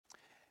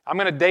I'm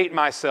going to date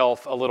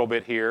myself a little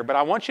bit here, but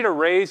I want you to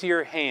raise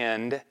your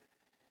hand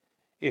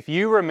if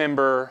you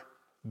remember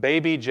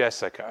baby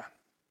Jessica.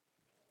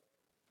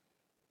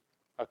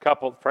 A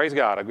couple, praise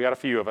God, we got a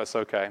few of us,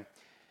 okay.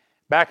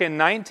 Back in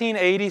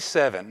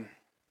 1987,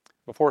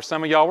 before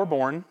some of y'all were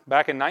born,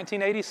 back in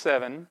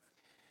 1987,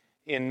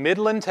 in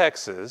Midland,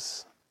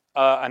 Texas,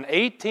 an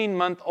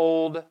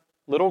 18-month-old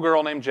little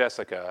girl named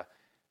Jessica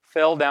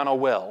fell down a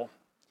well.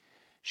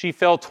 She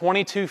fell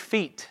 22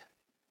 feet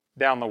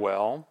down the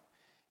well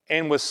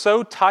and was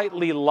so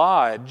tightly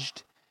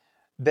lodged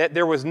that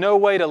there was no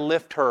way to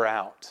lift her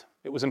out.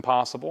 It was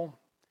impossible.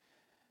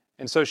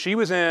 And so she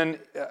was in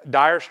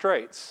dire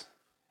straits.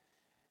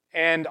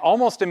 And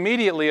almost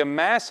immediately, a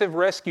massive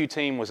rescue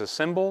team was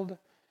assembled.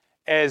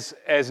 As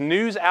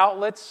news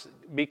outlets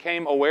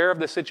became aware of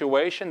the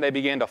situation, they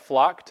began to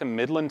flock to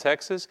Midland,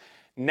 Texas.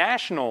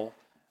 National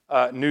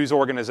news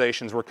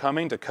organizations were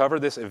coming to cover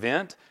this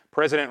event.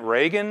 President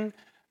Reagan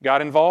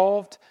got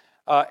involved.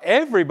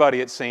 Everybody,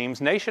 it seems,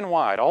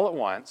 nationwide, all at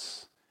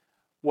once,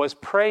 was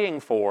praying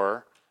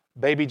for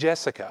baby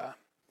Jessica.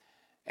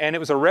 And it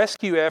was a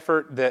rescue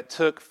effort that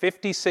took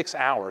 56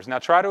 hours. Now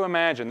try to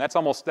imagine, that's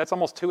almost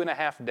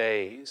 2.5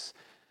 days.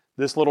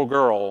 This little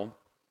girl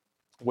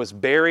was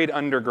buried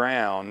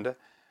underground,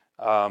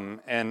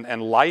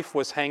 and life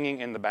was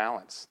hanging in the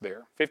balance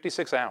there.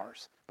 56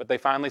 hours, but they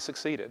finally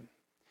succeeded.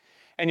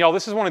 And y'all,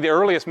 this is one of the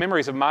earliest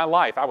memories of my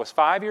life. I was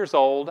 5 years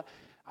old.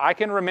 I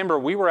can remember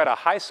we were at a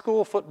high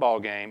school football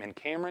game in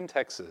Cameron,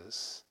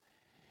 Texas,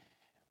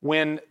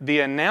 when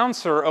the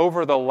announcer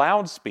over the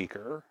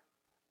loudspeaker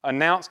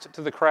announced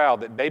to the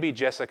crowd that baby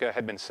Jessica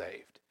had been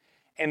saved.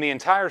 And the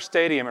entire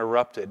stadium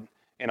erupted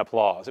in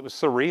applause. It was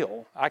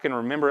surreal. I can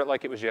remember it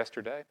like it was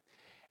yesterday.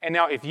 And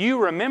now if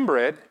you remember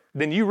it,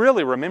 then you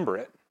really remember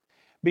it.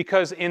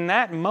 Because in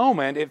that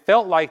moment, it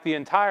felt like the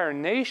entire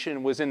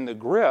nation was in the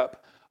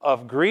grip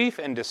of grief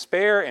and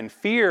despair and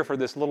fear for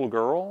this little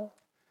girl.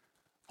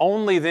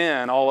 Only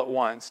then, all at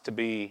once, to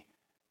be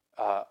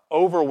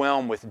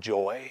overwhelmed with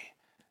joy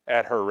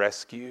at her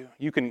rescue.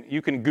 You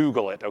can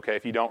Google it, okay,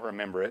 if you don't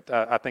remember it.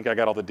 I think I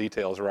got all the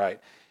details right.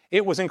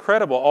 It was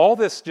incredible. All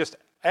this just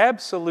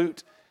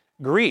absolute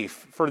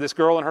grief for this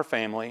girl and her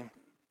family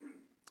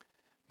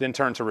then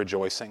turned to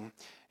rejoicing.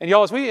 And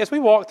y'all, as we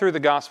walk through the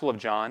Gospel of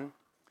John,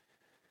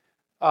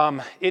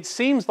 it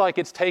seems like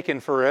it's taken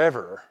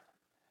forever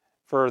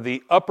for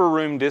the upper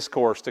room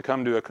discourse to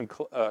come to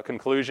a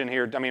conclusion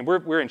here. I mean,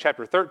 we're in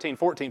chapter 13,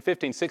 14,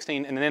 15,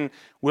 16, and then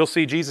we'll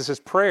see Jesus'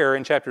 prayer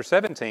in chapter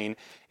 17.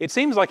 It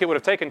seems like it would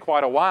have taken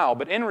quite a while,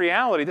 but in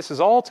reality, this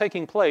is all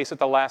taking place at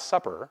the Last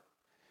Supper.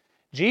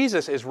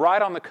 Jesus is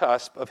right on the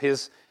cusp of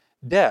his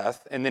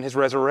death and then his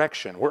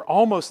resurrection. We're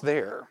almost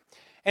there.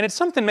 And it's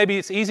something maybe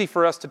it's easy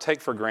for us to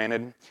take for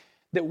granted,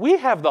 that we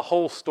have the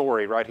whole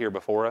story right here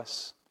before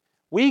us.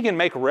 We can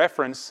make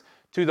reference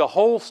to the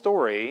whole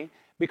story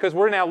because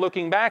we're now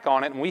looking back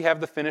on it and we have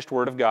the finished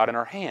Word of God in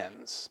our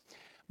hands.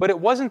 But it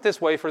wasn't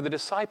this way for the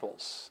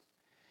disciples.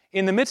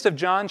 In the midst of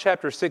John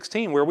chapter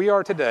 16, where we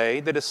are today,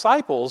 the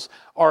disciples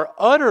are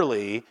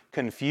utterly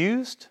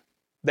confused.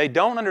 They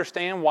don't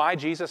understand why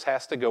Jesus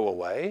has to go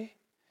away.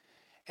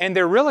 And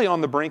they're really on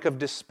the brink of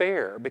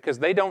despair because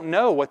they don't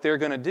know what they're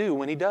going to do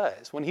when he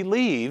does. When he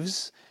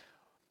leaves,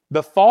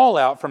 the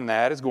fallout from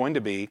that is going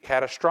to be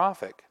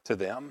catastrophic to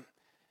them.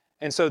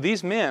 And so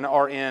these men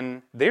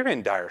they're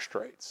in dire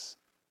straits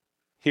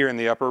here in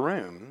the upper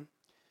room,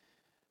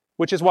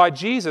 which is why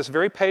Jesus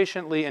very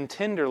patiently and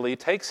tenderly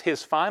takes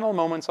his final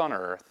moments on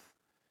earth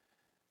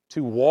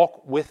to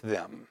walk with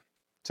them,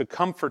 to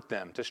comfort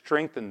them, to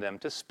strengthen them,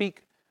 to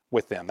speak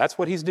with them. That's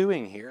what he's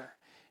doing here.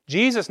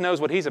 Jesus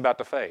knows what he's about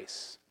to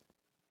face,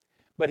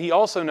 but he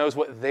also knows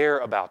what they're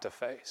about to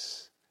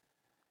face.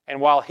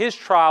 And while his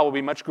trial will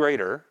be much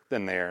greater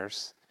than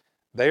theirs,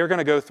 they are going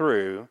to go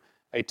through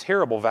a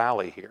terrible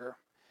valley here.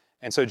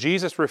 And so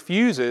Jesus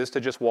refuses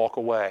to just walk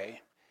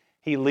away.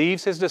 He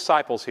leaves his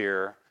disciples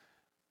here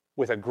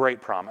with a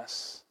great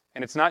promise.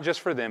 And it's not just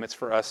for them, it's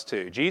for us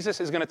too.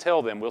 Jesus is going to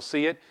tell them, we'll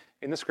see it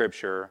in the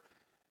scripture,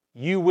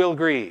 you will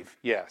grieve,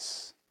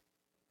 yes,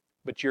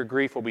 but your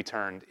grief will be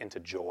turned into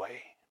joy.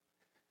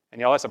 And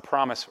y'all, that's a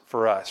promise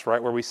for us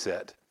right where we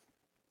sit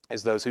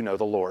as those who know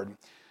the Lord.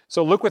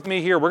 So look with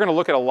me here. We're going to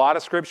look at a lot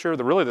of scripture,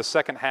 really the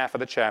second half of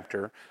the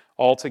chapter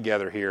all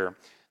together here.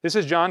 This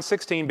is John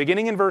 16.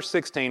 Beginning in verse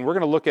 16, we're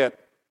going to look at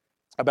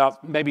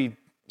about maybe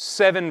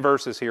 7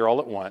 verses here all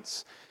at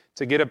once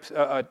to get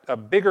a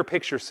bigger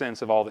picture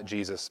sense of all that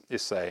Jesus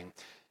is saying.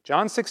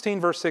 John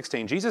 16, verse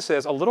 16, Jesus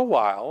says, "A little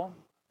while,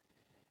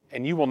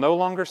 and you will no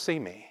longer see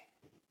me.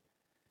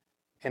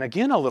 And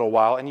again a little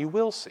while, and you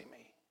will see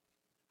me."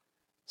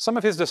 Some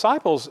of his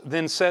disciples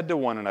then said to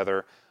one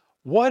another,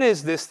 "What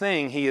is this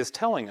thing he is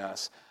telling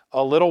us?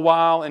 A little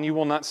while, and you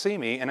will not see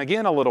me, and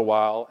again a little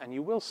while, and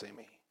you will see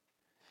me.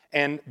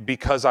 And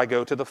because I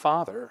go to the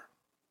Father."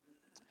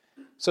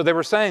 So they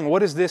were saying,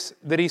 what is this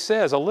that he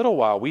says? A little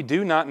while. We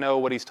do not know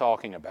what he's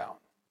talking about.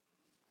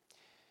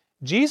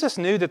 Jesus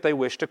knew that they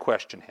wished to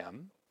question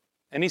him,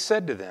 and he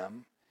said to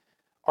them,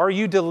 Are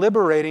you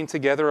deliberating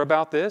together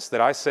about this,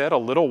 that I said, a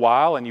little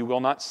while and you will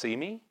not see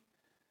me?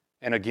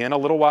 And again, a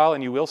little while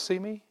and you will see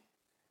me?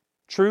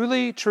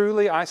 Truly,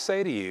 truly, I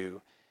say to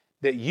you,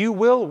 that you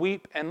will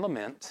weep and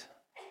lament,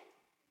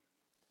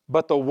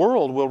 but the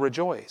world will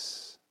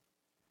rejoice.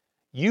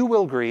 You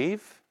will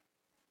grieve,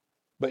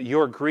 but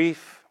your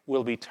grief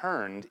will be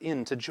turned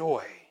into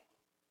joy.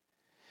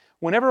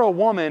 Whenever a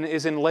woman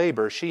is in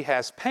labor, she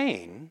has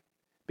pain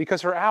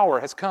because her hour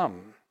has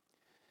come.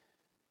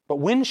 But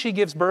when she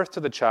gives birth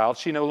to the child,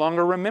 she no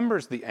longer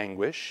remembers the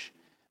anguish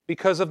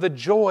because of the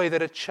joy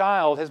that a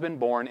child has been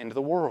born into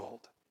the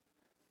world.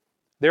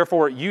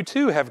 Therefore, you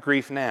too have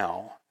grief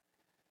now,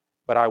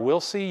 but I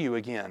will see you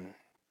again,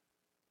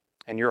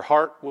 and your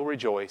heart will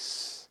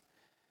rejoice,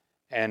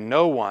 and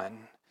no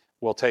one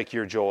will take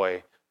your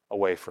joy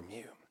away from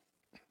you.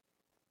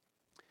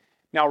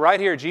 Now, right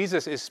here,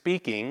 Jesus is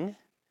speaking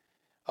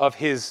of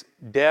his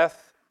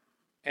death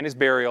and his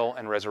burial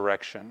and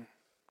resurrection.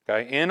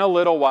 Okay? In a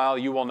little while,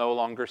 you will no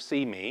longer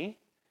see me,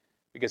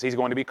 because he's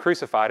going to be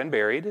crucified and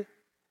buried.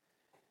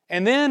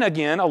 And then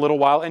again, a little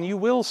while, and you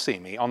will see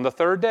me. On the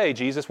third day,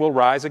 Jesus will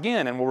rise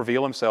again and will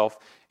reveal himself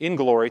in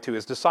glory to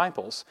his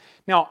disciples.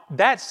 Now,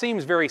 that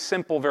seems very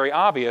simple, very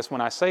obvious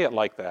when I say it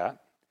like that.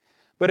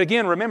 But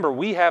again, remember,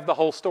 we have the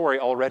whole story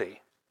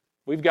already.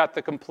 We've got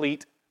the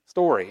complete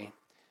story,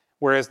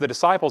 whereas the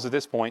disciples at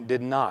this point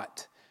did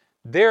not.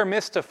 They're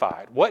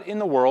mystified. What in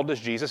the world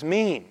does Jesus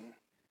mean?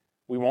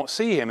 We won't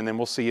see him, and then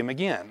we'll see him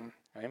again.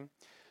 Okay?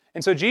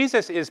 And so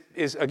Jesus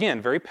is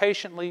again, very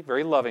patiently,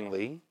 very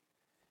lovingly,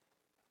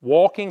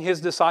 walking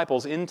his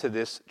disciples into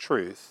this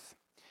truth.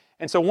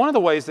 And so one of the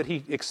ways that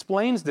he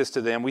explains this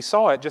to them, we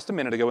saw it just a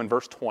minute ago in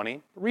verse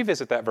 20.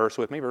 Revisit that verse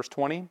with me, verse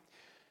 20.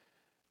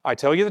 I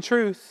tell you the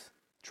truth.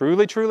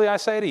 Truly, truly, I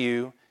say to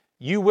you,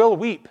 you will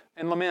weep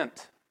and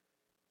lament,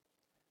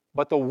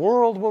 but the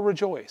world will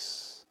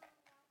rejoice.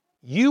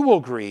 You will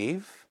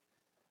grieve,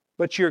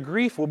 but your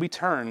grief will be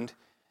turned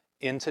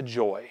into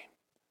joy.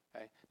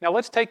 Okay? Now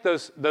let's take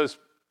those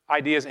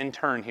ideas in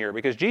turn here,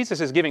 because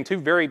Jesus is giving two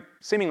very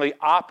seemingly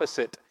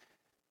opposite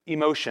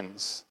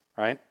emotions,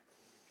 right?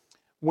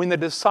 When the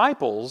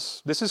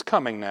disciples, this is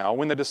coming now,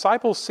 when the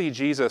disciples see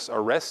Jesus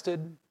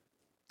arrested,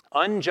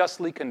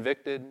 unjustly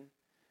convicted,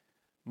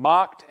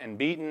 mocked and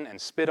beaten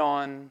and spit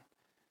on,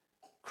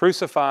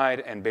 crucified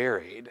and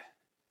buried,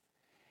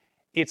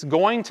 it's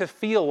going to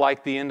feel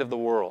like the end of the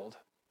world.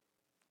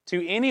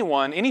 To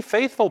anyone, any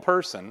faithful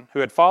person who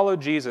had followed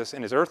Jesus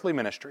in his earthly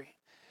ministry,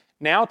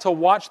 now to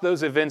watch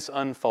those events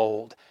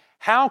unfold,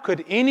 how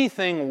could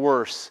anything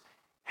worse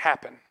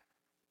happen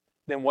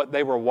than what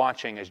they were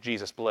watching as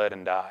Jesus bled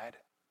and died?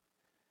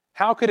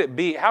 How could it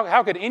be?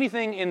 How could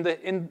anything in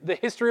the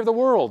history of the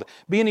world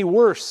be any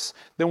worse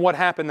than what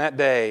happened that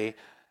day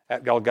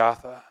at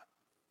Golgotha?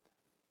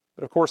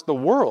 But of course, the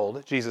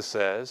world, Jesus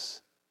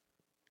says,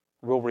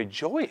 will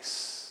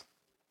rejoice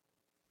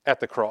at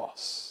the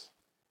cross.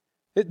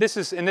 This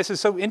is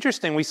so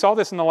interesting. We saw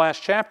this in the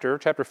last chapter,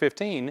 chapter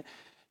 15.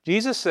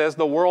 Jesus says,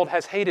 the world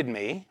has hated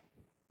me.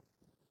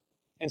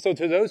 And so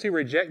to those who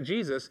reject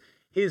Jesus,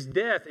 his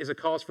death is a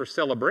cause for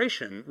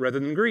celebration rather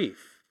than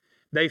grief.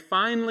 They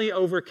finally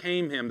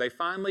overcame him. They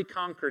finally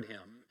conquered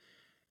him.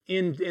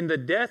 In the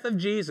death of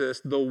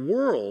Jesus, the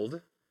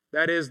world,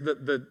 that is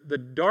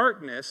the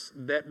darkness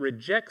that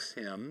rejects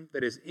him,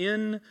 that is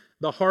in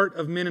the heart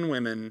of men and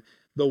women,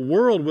 the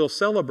world will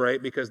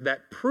celebrate because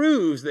that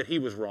proves that he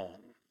was wrong,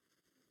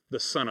 the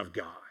Son of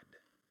God.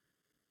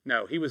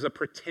 No, he was a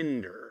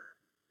pretender.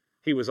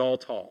 He was all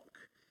talk.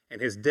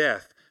 And his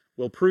death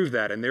will prove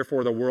that, and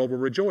therefore the world will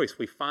rejoice.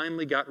 We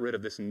finally got rid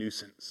of this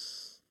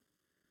nuisance.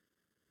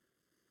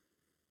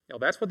 Now,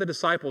 that's what the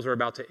disciples are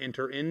about to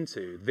enter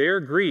into. Their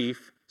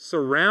grief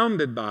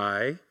surrounded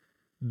by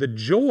the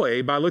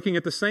joy by looking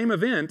at the same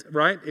event,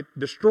 right? It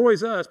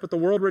destroys us, but the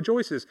world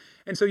rejoices.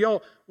 And so,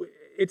 y'all,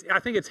 I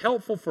think it's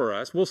helpful for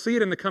us. We'll see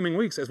it in the coming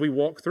weeks as we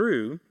walk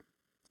through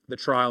the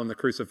trial and the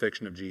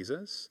crucifixion of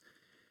Jesus.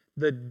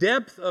 The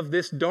depth of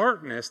this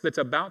darkness that's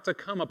about to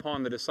come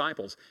upon the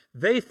disciples.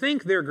 They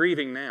think they're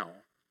grieving now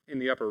in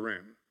the upper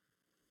room.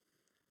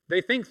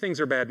 They think things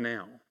are bad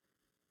now,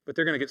 but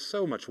they're going to get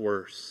so much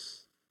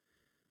worse.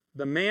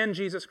 The man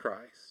Jesus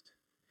Christ,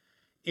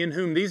 in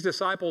whom these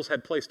disciples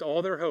had placed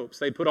all their hopes,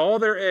 they'd put all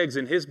their eggs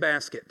in his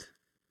basket,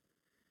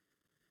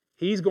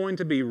 he's going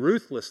to be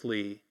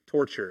ruthlessly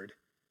tortured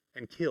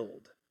and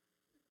killed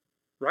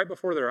right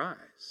before their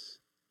eyes.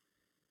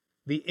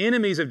 The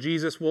enemies of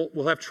Jesus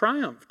will have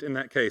triumphed in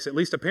that case, at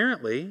least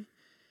apparently,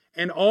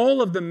 and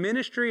all of the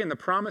ministry and the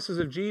promises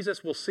of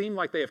Jesus will seem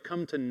like they have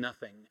come to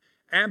nothing.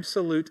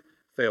 Absolute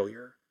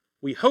failure.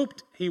 We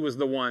hoped he was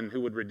the one who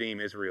would redeem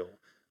Israel,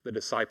 the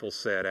disciples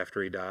said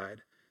after he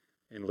died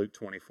in Luke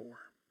 24.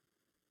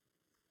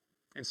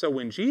 And so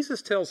when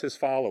Jesus tells his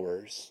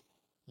followers,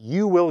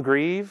 you will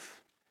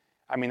grieve,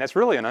 I mean, that's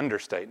really an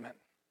understatement.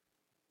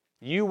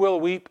 You will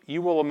weep,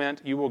 you will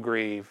lament, you will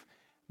grieve.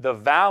 The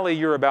valley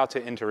you're about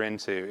to enter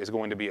into is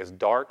going to be as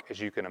dark as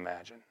you can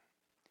imagine.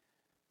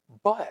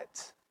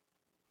 But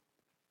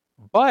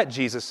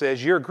Jesus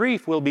says, your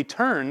grief will be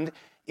turned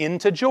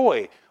into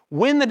joy.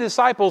 When the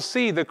disciples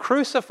see the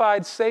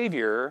crucified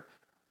Savior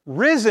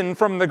risen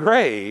from the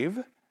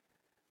grave,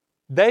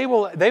 they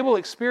will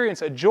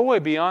experience a joy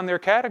beyond their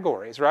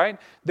categories, right?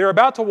 They're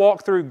about to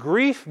walk through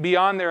grief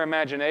beyond their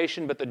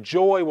imagination, but the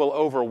joy will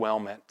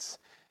overwhelm it,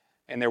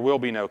 and there will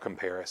be no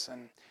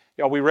comparison.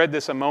 Y'all, we read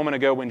this a moment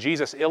ago when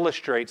Jesus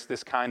illustrates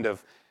this kind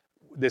of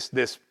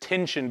this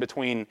tension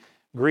between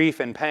grief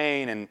and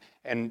pain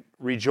and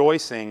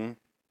rejoicing.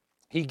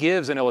 He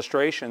gives an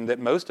illustration that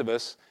most of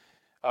us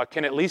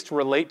can at least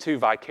relate to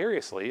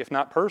vicariously, if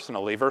not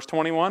personally. Verse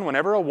 21,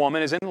 whenever a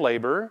woman is in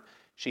labor,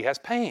 she has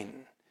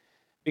pain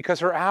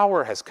because her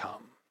hour has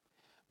come.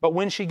 But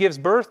when she gives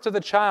birth to the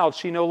child,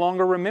 she no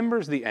longer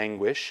remembers the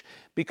anguish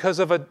because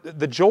of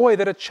the joy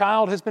that a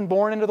child has been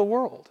born into the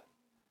world.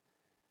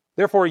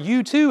 Therefore,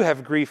 you too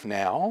have grief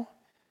now,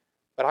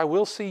 but I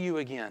will see you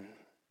again,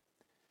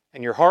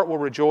 and your heart will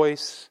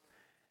rejoice,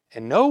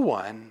 and no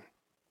one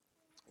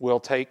will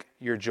take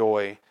your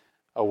joy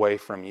away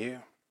from you.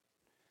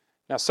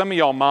 Now, some of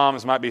y'all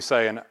moms might be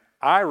saying,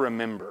 I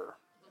remember,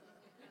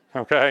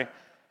 okay?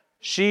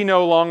 She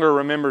no longer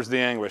remembers the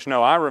anguish.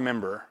 No, I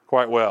remember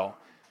quite well.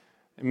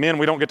 Men,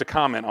 we don't get to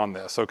comment on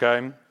this,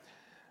 okay?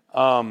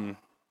 But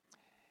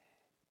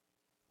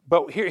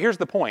here's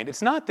the point.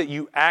 It's not that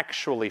you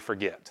actually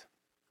forget,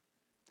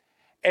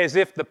 as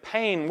if the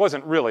pain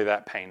wasn't really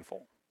that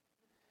painful.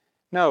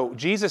 No,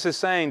 Jesus is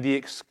saying the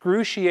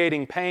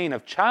excruciating pain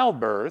of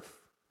childbirth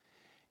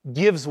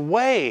gives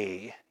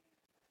way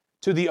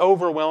to the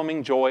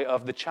overwhelming joy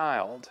of the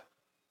child.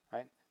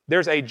 Right?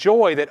 There's a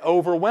joy that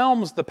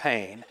overwhelms the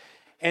pain.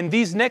 And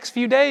these next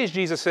few days,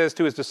 Jesus says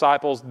to his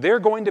disciples, they're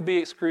going to be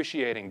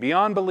excruciating,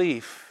 beyond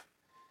belief.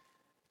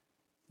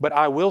 But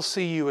I will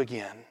see you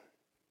again,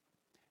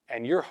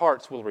 and your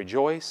hearts will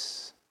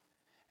rejoice.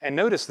 And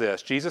notice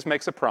this, Jesus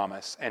makes a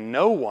promise, and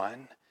no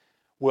one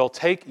will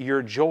take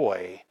your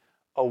joy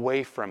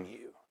away from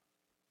you.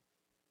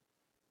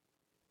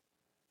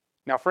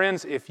 Now,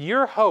 friends, if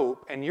your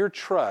hope and your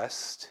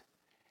trust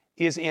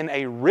is in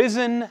a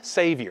risen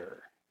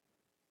Savior,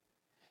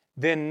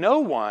 then no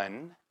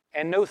one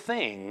and no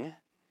thing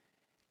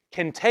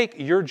can take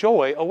your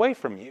joy away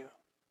from you.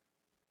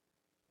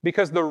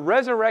 Because the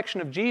resurrection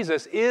of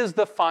Jesus is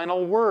the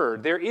final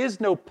word. There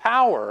is no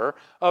power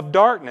of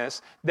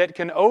darkness that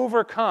can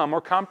overcome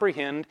or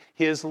comprehend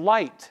his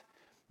light.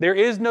 There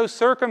is no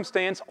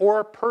circumstance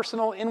or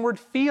personal inward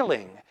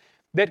feeling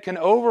that can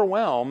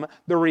overwhelm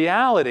the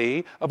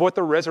reality of what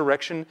the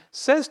resurrection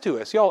says to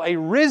us. Y'all, a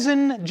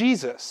risen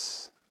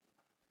Jesus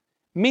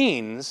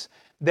means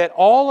that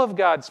all of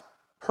God's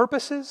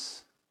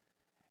purposes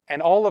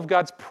and all of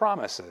God's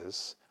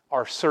promises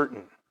are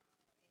certain.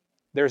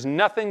 There's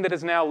nothing that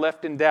is now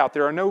left in doubt.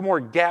 There are no more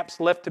gaps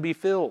left to be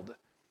filled.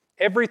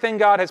 Everything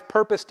God has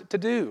purposed to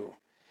do,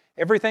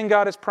 everything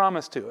God has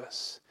promised to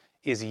us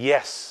is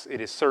yes,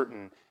 it is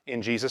certain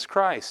in Jesus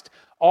Christ.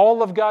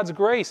 All of God's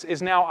grace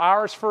is now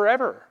ours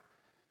forever.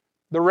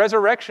 The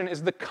resurrection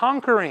is the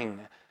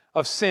conquering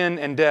of sin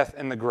and death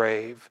and the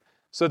grave,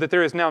 so that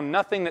there is now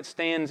nothing that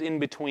stands in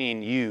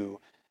between you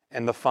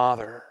and the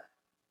Father.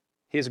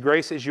 His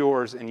grace is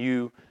yours and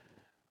you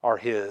are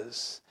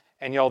his.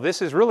 And y'all,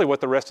 this is really what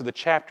the rest of the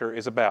chapter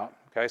is about.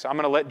 Okay, so I'm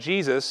going to let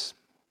Jesus,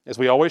 as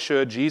we always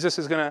should, Jesus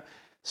is going to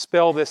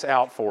spell this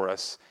out for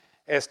us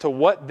as to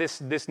what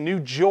this new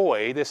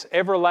joy, this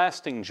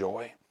everlasting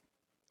joy,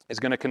 is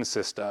going to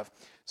consist of.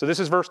 So this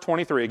is verse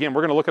 23. Again,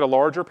 we're going to look at a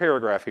larger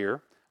paragraph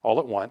here all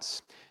at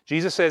once.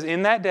 Jesus says,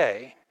 in that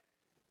day,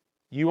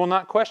 you will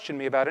not question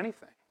me about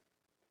anything.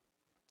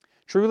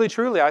 Truly,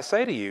 truly, I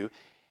say to you,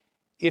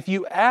 if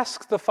you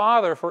ask the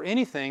Father for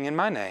anything in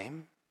my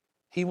name,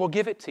 he will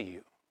give it to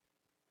you.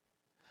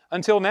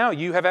 Until now,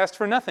 you have asked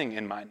for nothing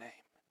in my name.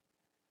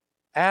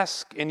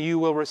 Ask and you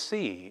will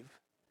receive,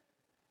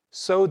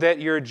 so that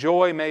your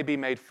joy may be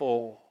made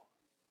full.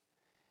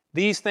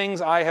 These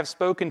things I have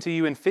spoken to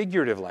you in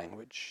figurative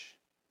language.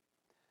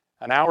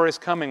 An hour is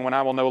coming when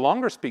I will no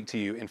longer speak to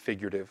you in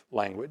figurative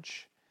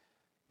language,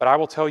 but I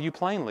will tell you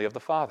plainly of the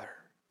Father.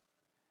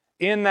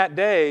 In that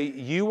day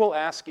you will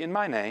ask in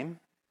my name,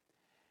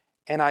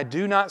 and I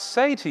do not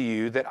say to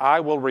you that I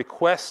will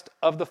request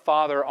of the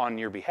Father on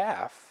your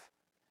behalf,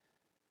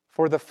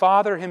 for the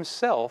Father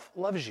himself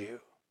loves you,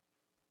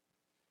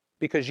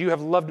 because you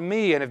have loved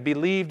me and have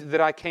believed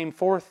that I came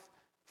forth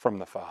from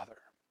the Father.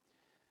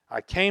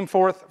 I came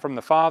forth from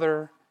the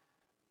Father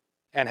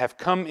and have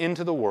come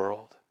into the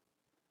world.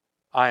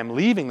 I am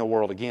leaving the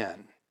world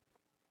again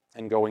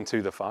and going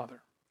to the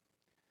Father.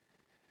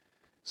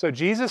 So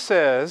Jesus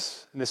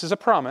says, and this is a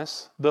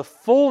promise, the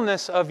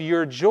fullness of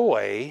your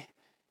joy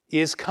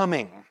is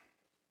coming.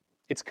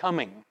 It's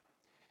coming.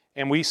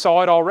 And we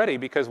saw it already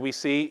because we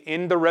see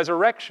in the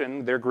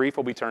resurrection their grief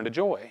will be turned to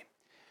joy.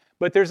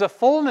 But there's a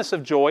fullness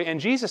of joy,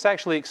 and Jesus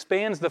actually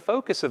expands the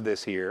focus of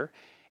this here.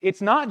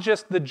 It's not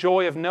just the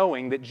joy of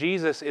knowing that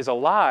Jesus is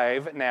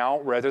alive now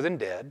rather than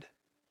dead.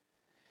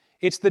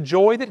 It's the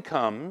joy that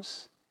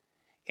comes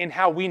in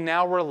how we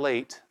now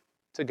relate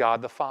to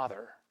God the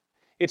Father.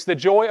 It's the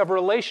joy of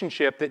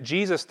relationship that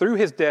Jesus, through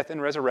his death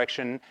and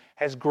resurrection,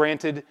 has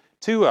granted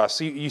to us.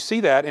 You see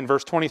that in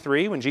verse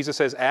 23 when Jesus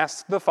says,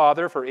 "Ask the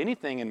Father for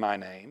anything in my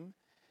name,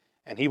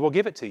 and he will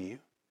give it to you.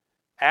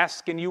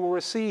 Ask and you will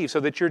receive, so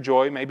that your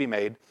joy may be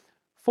made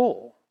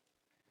full."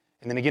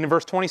 And then again in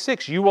verse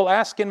 26, "You will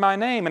ask in my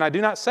name, and I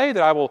do not say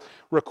that I will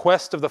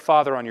request of the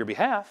Father on your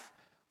behalf,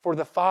 for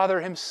the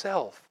Father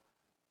himself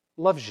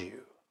loves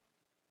you."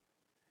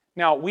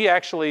 Now, we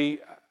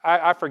actually,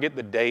 I forget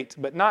the date,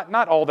 but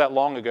not all that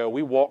long ago,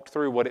 we walked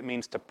through what it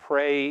means to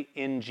pray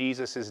in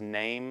Jesus'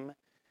 name.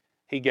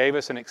 He gave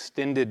us an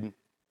extended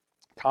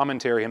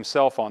commentary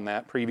himself on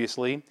that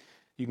previously.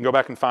 You can go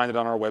back and find it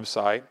on our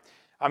website.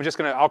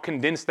 I'll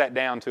condense that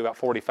down to about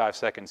 45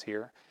 seconds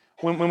here.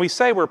 When we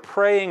say we're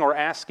praying or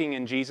asking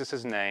in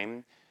Jesus'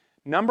 name,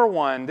 number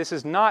one, this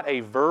is not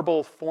a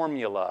verbal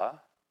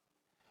formula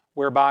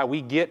whereby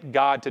we get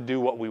God to do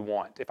what we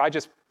want. If I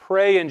just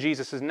pray in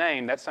Jesus'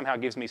 name, that somehow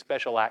gives me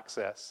special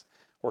access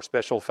or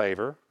special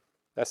favor.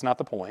 That's not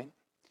the point.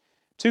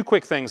 Two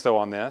quick things, though,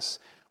 on this.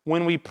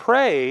 When we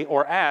pray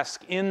or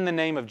ask in the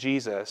name of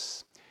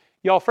Jesus,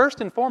 y'all, first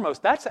and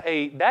foremost, that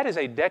is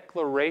a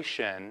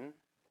declaration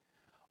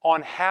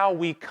on how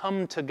we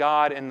come to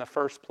God in the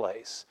first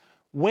place.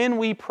 When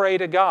we pray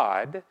to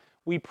God,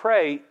 we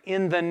pray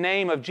in the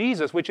name of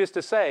Jesus, which is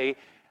to say,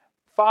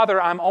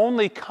 Father, I'm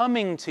only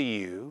coming to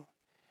you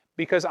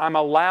because I'm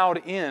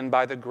allowed in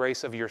by the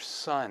grace of your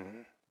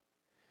Son.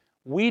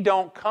 We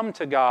don't come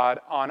to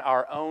God on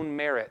our own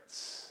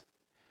merits.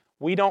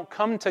 We don't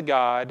come to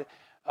God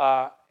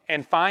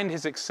and find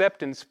his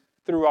acceptance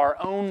through our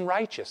own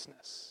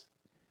righteousness.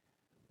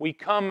 We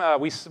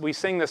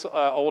sing this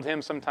old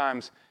hymn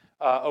sometimes,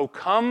 "O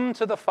come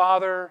to the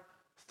Father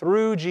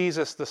through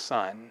Jesus the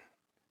Son,"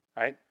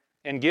 right?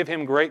 "And give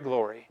him great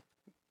glory."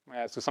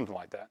 So something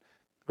like that.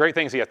 Great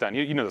things he hath done.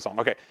 You know the song.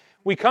 Okay.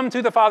 We come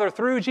to the Father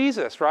through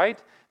Jesus,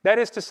 right? That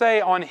is to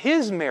say, on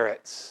his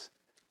merits,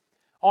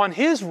 on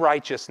his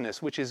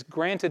righteousness, which is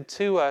granted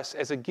to us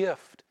as a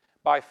gift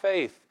by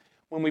faith.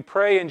 When we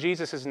pray in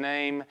Jesus'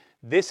 name,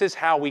 this is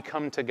how we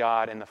come to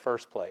God in the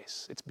first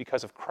place. It's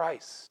because of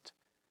Christ.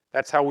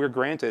 That's how we're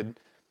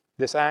granted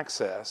this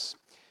access.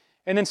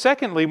 And then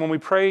secondly, when we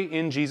pray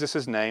in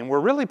Jesus' name, we're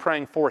really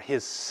praying for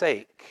his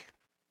sake.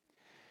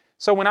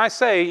 So when I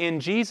say in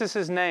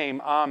Jesus'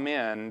 name,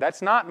 amen,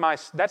 that's not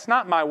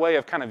my way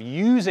of kind of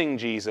using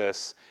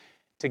Jesus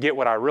to get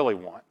what I really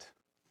want.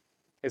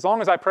 As long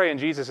as I pray in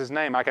Jesus'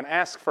 name, I can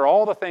ask for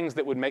all the things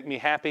that would make me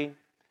happy,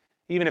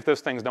 even if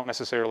those things don't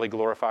necessarily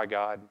glorify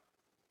God.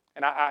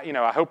 And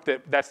I hope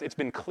that it's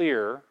been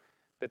clear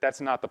that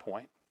that's not the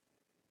point.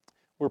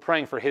 We're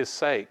praying for his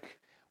sake.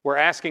 We're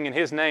asking in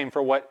his name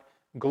for what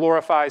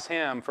glorifies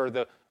him, for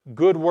the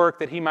good work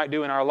that he might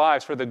do in our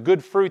lives, for the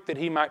good fruit that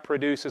he might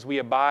produce as we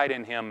abide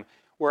in him.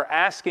 We're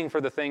asking for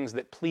the things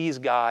that please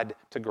God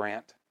to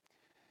grant.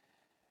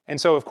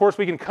 And so, of course,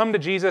 we can come to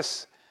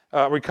Jesus,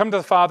 we come to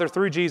the Father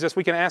through Jesus.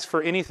 We can ask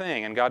for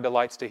anything, and God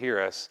delights to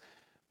hear us.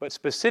 But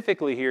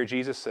specifically here,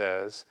 Jesus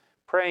says,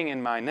 praying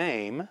in my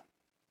name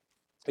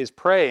is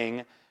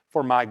praying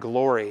for my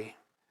glory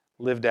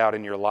lived out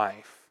in your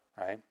life,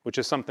 right? Which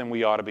is something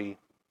we ought to be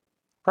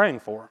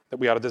praying for, that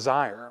we ought to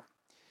desire.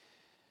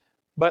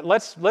 But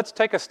let's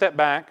take a step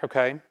back,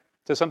 okay,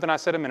 to something I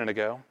said a minute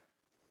ago.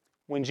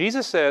 When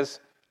Jesus says,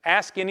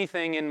 ask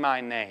anything in my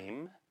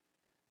name,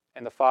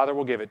 and the Father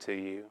will give it to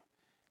you,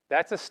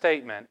 that's a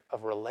statement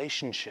of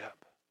relationship.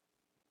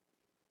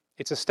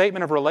 It's a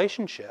statement of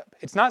relationship.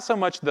 It's not so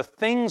much the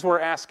things we're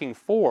asking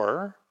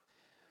for,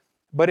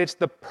 but it's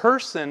the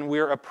person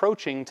we're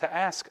approaching to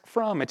ask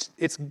from.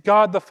 It's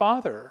God the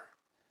Father.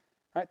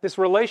 Right? This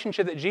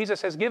relationship that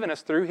Jesus has given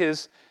us through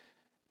his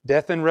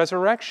death and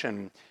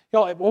resurrection.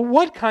 Well,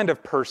 what kind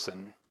of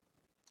person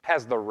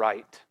has the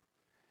right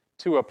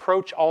to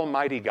approach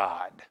Almighty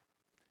God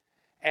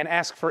and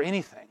ask for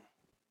anything,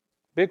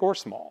 big or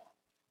small?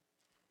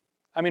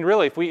 I mean,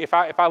 really, if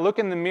I look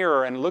in the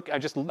mirror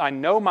and I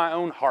know my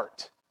own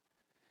heart,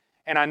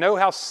 and I know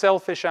how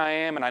selfish I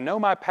am, and I know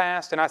my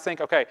past, and I think,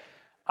 okay,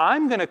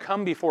 I'm going to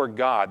come before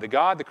God,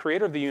 the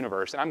creator of the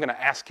universe, and I'm going to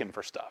ask him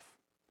for stuff.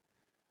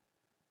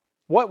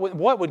 What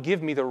would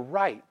give me the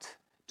right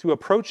to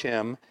approach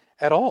him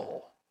at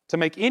all, to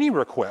make any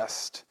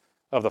request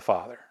of the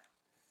Father?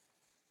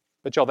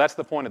 But y'all, that's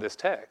the point of this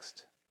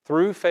text.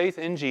 Through faith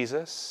in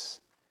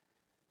Jesus,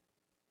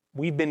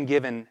 we've been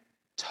given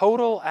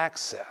total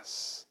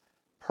access,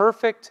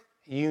 perfect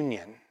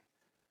union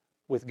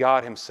with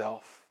God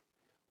himself.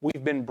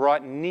 We've been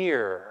brought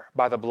near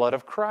by the blood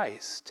of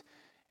Christ.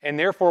 And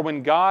therefore,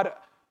 when God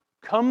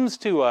comes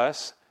to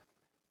us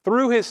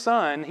through his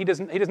Son, he does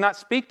not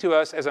speak to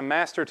us as a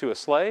master to a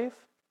slave.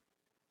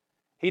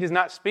 He does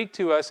not speak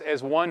to us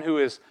as one who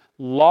is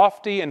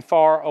lofty and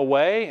far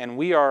away, and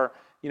we are,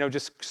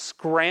 just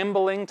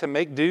scrambling to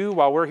make do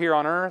while we're here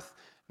on earth.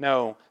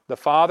 No, the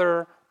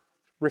Father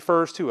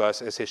refers to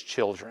us as his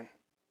children.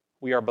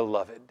 We are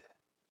beloved.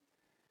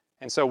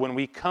 And so when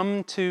we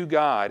come to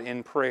God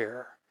in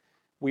prayer,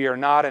 we are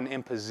not an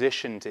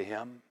imposition to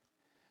him.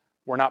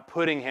 We're not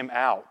putting him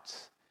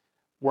out.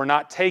 We're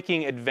not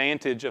taking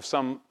advantage of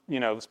some,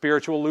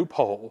 spiritual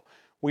loophole.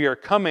 We are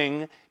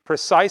coming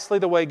precisely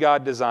the way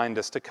God designed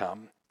us to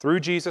come, through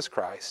Jesus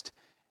Christ,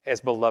 as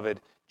beloved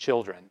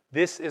children.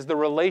 This is the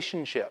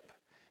relationship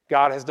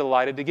God has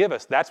delighted to give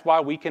us. That's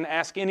why we can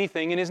ask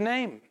anything in His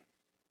name,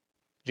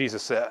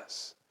 Jesus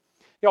says.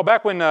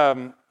 Back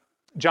when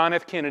John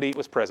F. Kennedy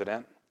was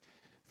president,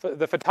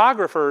 the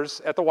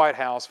photographers at the White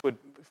House would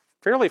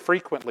fairly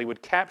frequently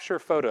capture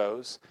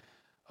photos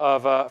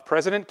of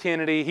President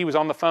Kennedy. He was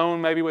on the phone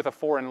maybe with a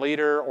foreign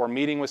leader or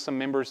meeting with some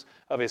members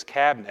of his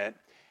cabinet.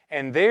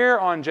 And there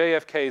on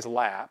JFK's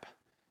lap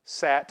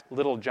sat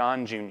little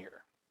John Jr.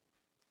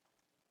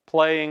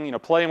 playing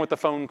with the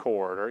phone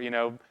cord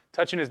or,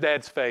 touching his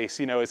dad's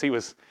face, as he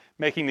was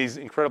making these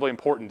incredibly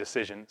important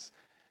decisions.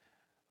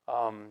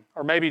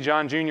 Or maybe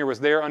John Jr. was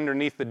there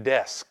underneath the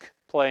desk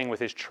playing with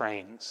his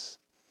trains.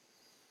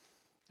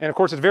 And of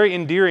course, it's very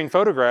endearing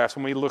photographs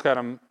when we look at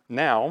them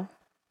now.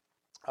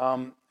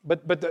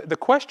 But the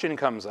question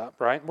comes up,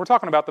 right? We're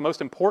talking about the most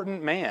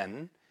important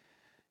man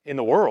in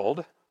the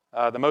world,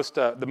 the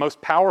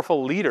most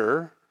powerful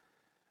leader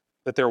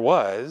that there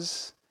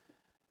was.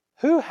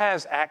 Who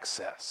has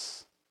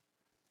access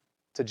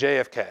to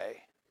JFK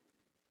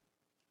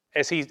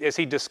as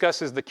he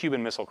discusses the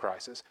Cuban Missile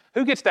Crisis?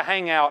 Who gets to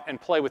hang out and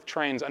play with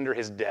trains under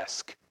his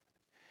desk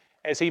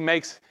as he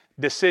makes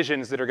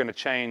decisions that are going to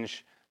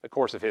change the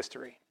course of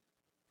history?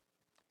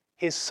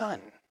 His son,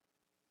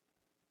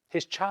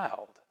 his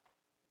child,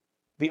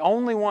 the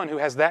only one who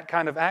has that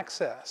kind of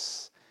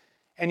access.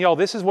 And y'all,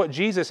 this is what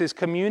Jesus is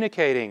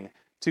communicating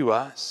to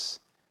us,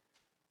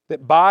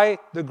 that by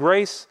the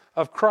grace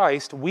of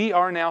Christ, we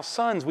are now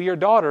sons, we are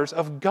daughters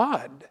of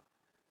God.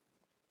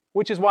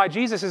 Which is why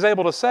Jesus is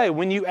able to say,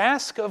 when you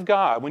ask of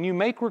God, when you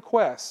make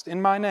request in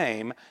my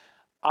name,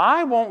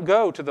 I won't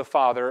go to the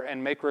Father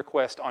and make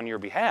request on your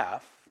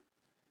behalf,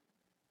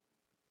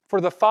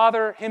 for the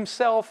Father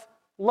Himself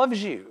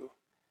loves you.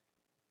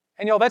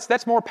 And y'all,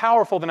 that's more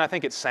powerful than I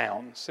think it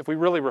sounds, if we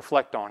really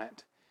reflect on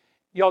it.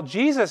 Y'all,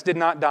 Jesus did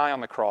not die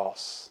on the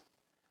cross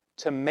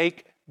to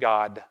make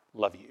God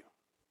love you.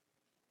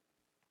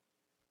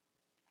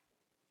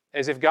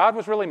 As if God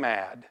was really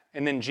mad,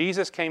 and then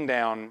Jesus came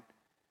down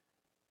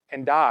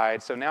and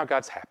died, so now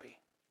God's happy.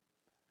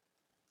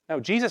 No,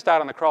 Jesus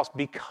died on the cross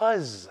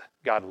because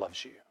God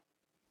loves you.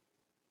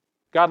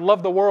 God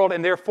loved the world,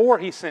 and therefore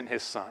He sent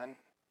His Son.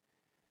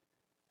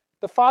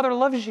 The Father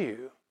loves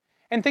you.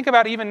 And think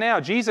about even now,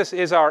 Jesus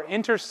is our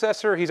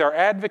intercessor. He's our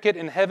advocate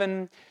in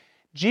heaven.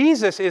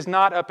 Jesus is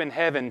not up in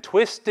heaven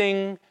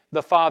twisting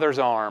the Father's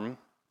arm,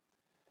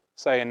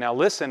 saying, now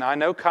listen, I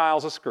know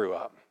Kyle's a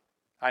screw-up.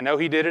 I know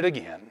he did it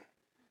again.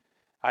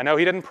 I know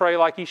he didn't pray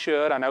like he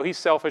should. I know he's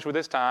selfish with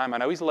his time. I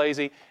know he's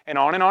lazy, and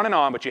on and on and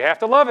on. But you have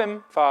to love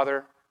him,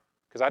 Father,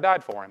 because I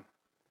died for him.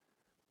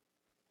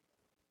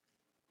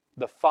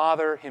 The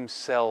Father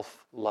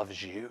Himself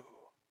loves you.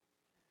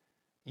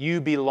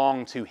 You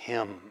belong to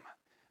Him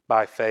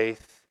by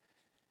faith.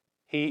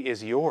 He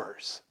is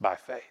yours by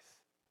faith.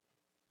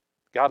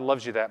 God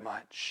loves you that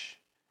much.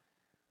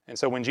 And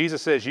so when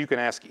Jesus says you can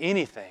ask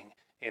anything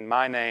in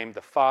my name,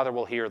 the Father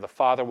will hear, the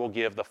Father will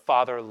give, the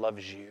Father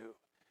loves you.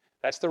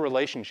 That's the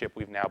relationship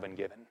we've now been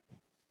given,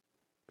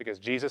 because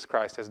Jesus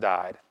Christ has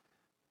died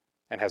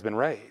and has been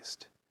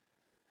raised.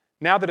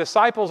 Now the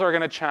disciples are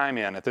going to chime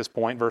in at this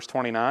point, verse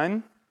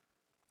 29,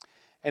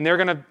 and they're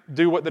going to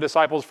do what the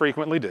disciples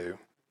frequently do.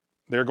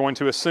 They're going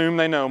to assume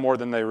they know more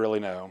than they really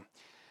know.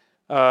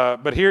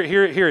 But here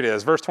it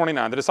is, verse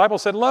 29. The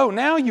disciples said, lo,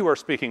 now you are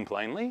speaking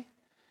plainly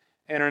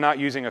and are not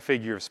using a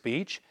figure of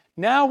speech.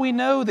 Now we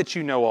know that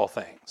you know all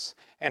things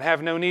and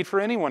have no need for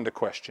anyone to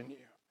question you.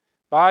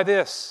 By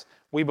this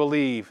we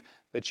believe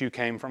that you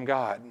came from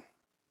God.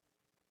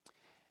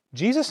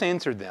 Jesus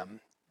answered them,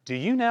 do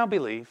you now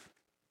believe?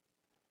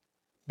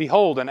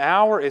 Behold, an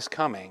hour is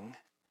coming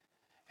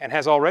and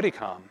has already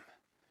come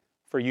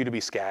for you to be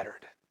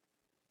scattered,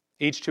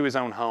 each to his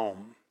own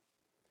home,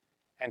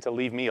 and to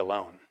leave me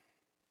alone.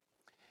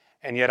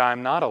 And yet I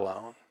am not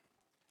alone,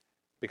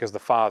 because the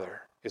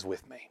Father is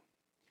with me.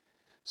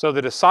 So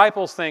the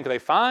disciples think they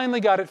finally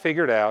got it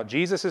figured out.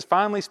 Jesus is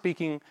finally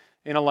speaking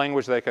in a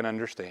language they can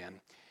understand.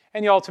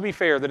 And y'all, to be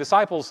fair, the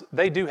disciples,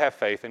 they do have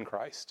faith in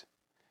Christ.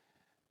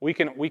 We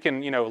can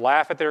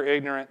laugh at their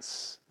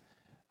ignorance,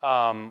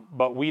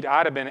 but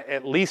I'd have been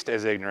at least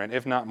as ignorant,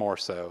 if not more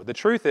so. The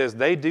truth is,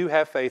 they do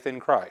have faith in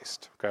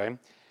Christ, okay?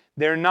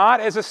 They're not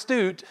as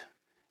astute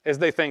as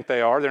they think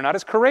they are. They're not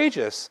as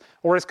courageous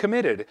or as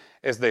committed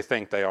as they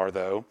think they are,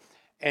 though.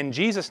 And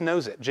Jesus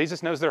knows it.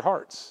 Jesus knows their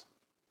hearts.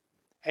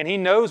 And He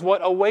knows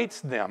what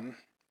awaits them,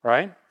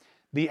 right?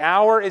 The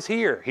hour is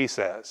here, He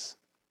says.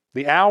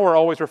 The hour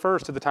always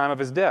refers to the time of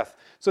His death.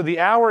 So the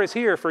hour is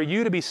here for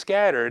you to be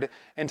scattered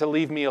and to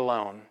leave me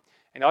alone.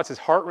 And it's as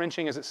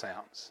heart-wrenching as it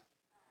sounds.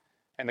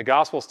 And the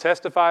Gospels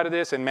testify to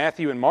this. In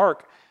Matthew and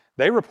Mark,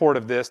 they report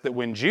of this, that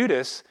when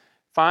Judas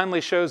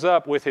finally shows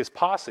up with his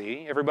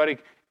posse, everybody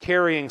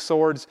carrying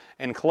swords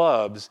and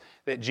clubs,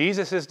 that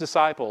Jesus'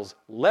 disciples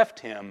left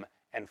him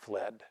and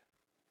fled.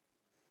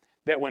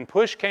 that when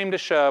push came to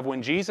shove,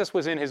 when Jesus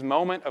was in his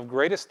moment of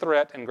greatest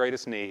threat and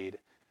greatest need,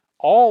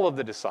 all of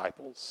the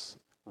disciples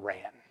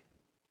ran.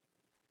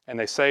 And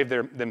they saved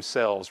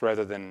themselves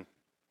rather than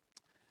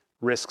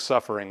risk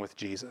suffering with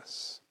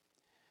Jesus.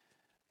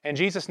 And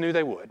Jesus knew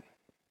they would,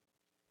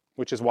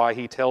 which is why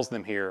he tells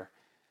them here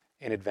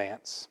in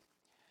advance.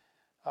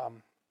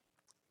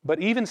 But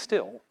even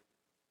still,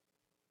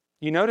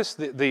 you notice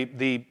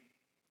the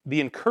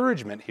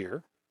encouragement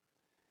here.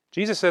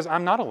 Jesus says,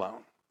 I'm not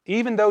alone.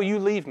 Even though you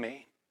leave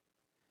me,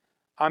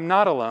 I'm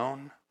not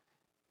alone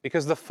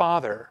because the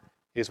Father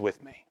is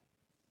with me.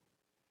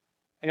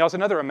 And it's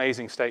another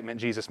amazing statement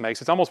Jesus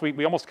makes. It's almost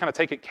we almost kind of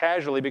take it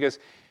casually because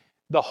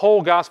the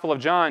whole Gospel of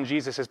John,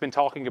 Jesus has been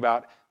talking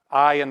about,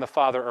 I and the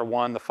Father are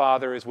one. The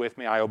Father is with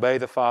me. I obey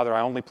the Father.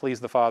 I only please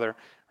the Father,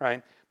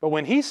 right? But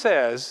when he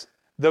says,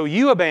 though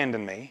you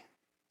abandon me,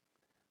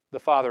 the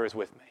Father is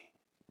with me.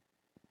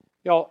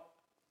 Y'all,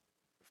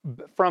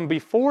 from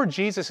before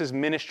Jesus'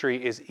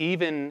 ministry is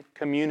even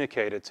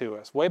communicated to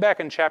us, way back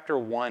in chapter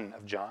 1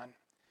 of John,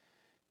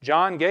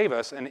 John gave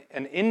us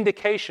an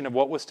indication of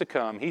what was to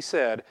come. He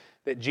said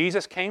that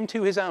Jesus came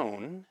to his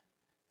own,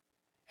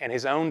 and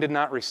his own did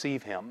not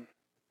receive him.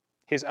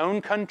 His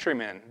own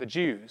countrymen, the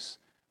Jews,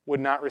 would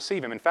not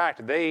receive him. In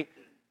fact, they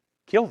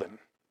killed him.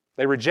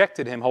 They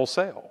rejected him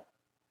wholesale.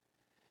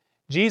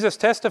 Jesus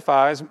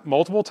testifies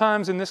multiple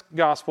times in this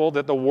gospel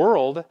that the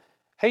world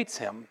hates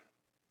him.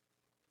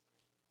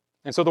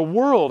 And so the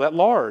world at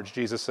large,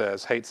 Jesus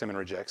says, hates him and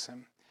rejects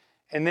him.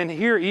 And then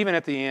here, even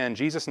at the end,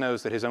 Jesus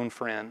knows that his own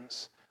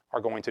friends are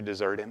going to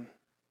desert him.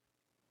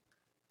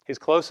 His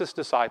closest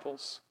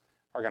disciples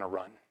are going to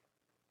run.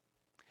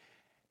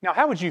 Now,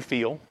 how would you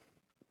feel?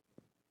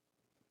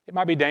 It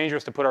might be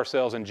dangerous to put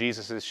ourselves in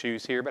Jesus'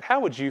 shoes here, but how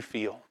would you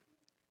feel?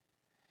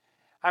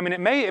 I mean, it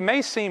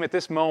may seem at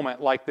this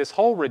moment like this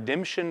whole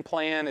redemption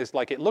plan is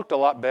like it looked a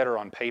lot better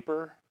on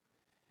paper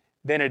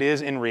than it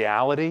is in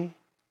reality.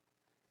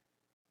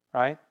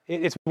 Right?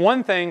 It's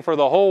one thing for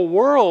the whole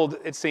world,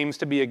 it seems,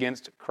 to be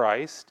against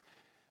Christ,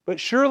 but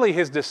surely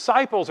his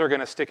disciples are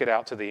going to stick it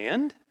out to the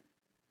end.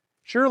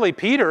 Surely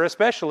Peter,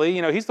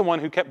 especially, he's the one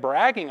who kept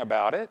bragging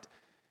about it.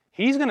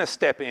 He's going to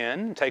step in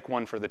and take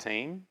one for the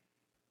team.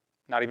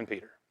 Not even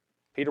Peter.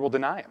 Peter will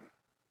deny him.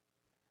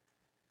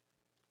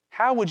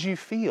 How would you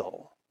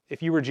feel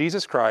if you were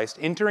Jesus Christ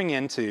entering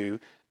into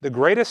the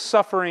greatest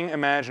suffering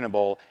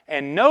imaginable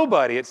and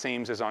nobody, it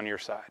seems, is on your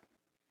side?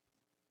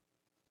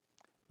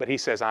 But he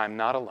says, I'm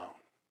not alone.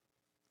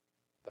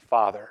 The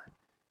Father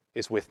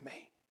is with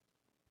me.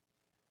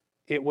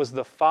 It was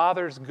the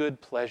Father's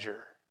good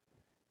pleasure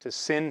to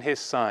send his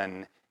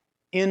Son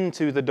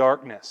into the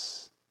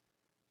darkness.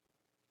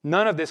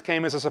 None of this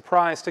came as a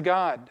surprise to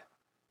God.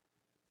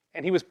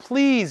 And he was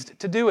pleased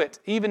to do it,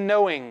 even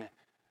knowing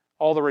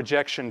all the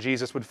rejection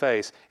Jesus would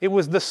face. It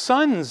was the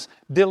Son's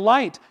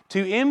delight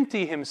to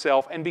empty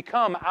himself and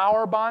become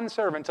our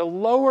bondservant, to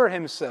lower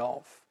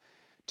himself,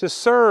 to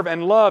serve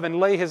and love and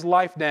lay his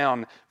life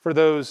down for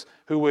those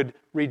who would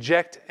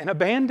reject and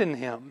abandon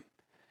him.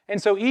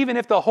 And so even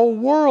if the whole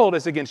world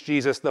is against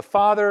Jesus, the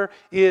Father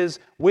is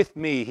with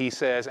me, he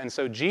says. And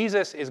so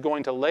Jesus is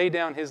going to lay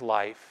down his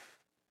life,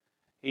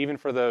 even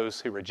for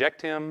those who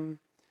reject him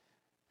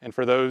and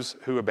for those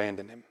who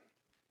abandon him.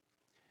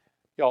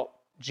 Y'all,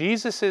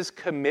 Jesus'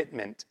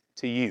 commitment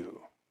to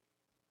you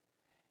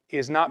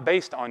is not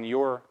based on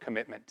your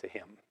commitment to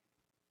him.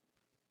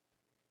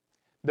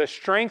 The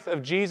strength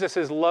of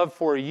Jesus' love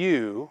for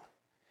you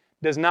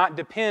does not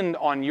depend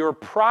on your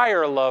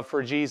prior love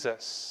for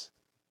Jesus.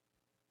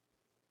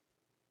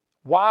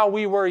 While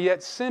we were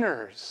yet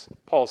sinners,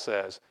 Paul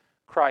says,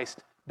 Christ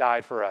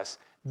died for us.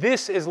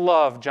 This is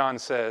love, John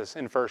says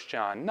in 1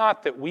 John,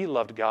 not that we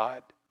loved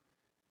God,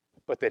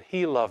 but that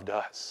he loved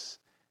us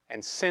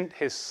and sent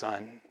his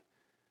Son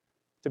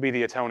to be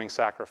the atoning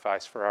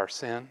sacrifice for our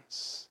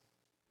sins.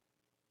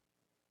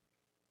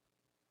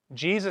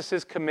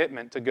 Jesus'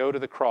 commitment to go to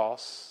the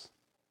cross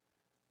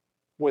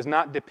was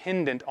not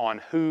dependent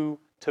on who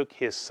took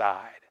his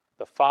side.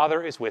 The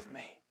Father is with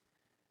me,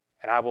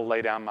 and I will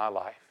lay down my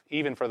life,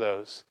 even for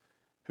those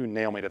who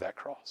nail me to that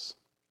cross.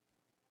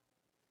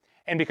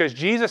 And because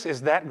Jesus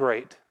is that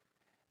great,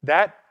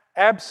 that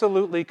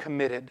absolutely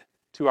committed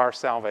to our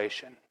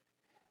salvation,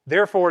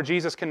 therefore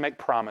Jesus can make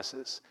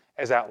promises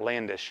as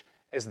outlandish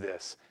as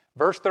this.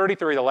 Verse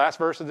 33, the last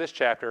verse of this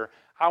chapter,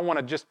 I want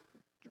to just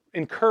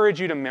encourage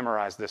you to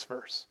memorize this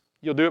verse.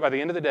 You'll do it by the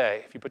end of the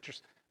day if you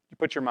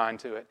put your mind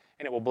to it,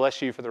 and it will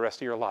bless you for the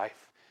rest of your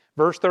life.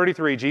 Verse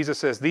 33, Jesus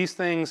says, these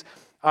things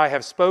I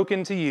have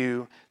spoken to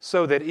you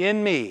so that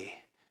in me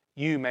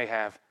you may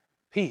have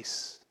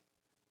peace.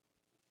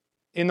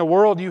 In the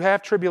world you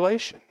have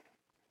tribulation,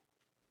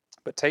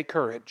 but take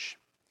courage.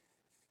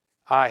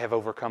 I have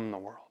overcome the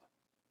world.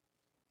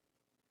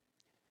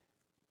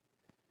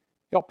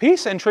 Y'all,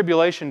 peace and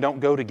tribulation don't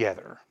go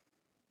together,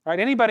 right?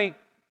 Anybody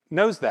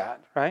knows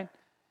that, right?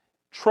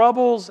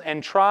 Troubles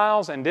and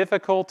trials and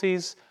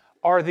difficulties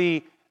are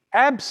the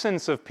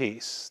absence of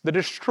peace, the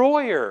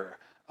destroyer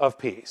of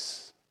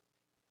peace.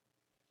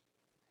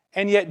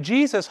 And yet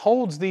Jesus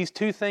holds these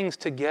two things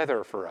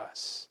together for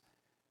us,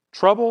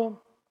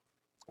 trouble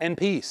and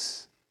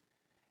peace.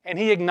 And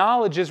He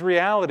acknowledges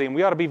reality, and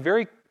we ought to be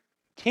very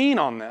keen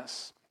on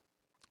this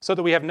so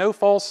that we have no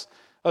false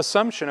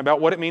assumption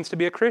about what it means to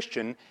be a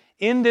Christian.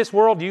 In this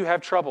world, you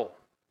have trouble.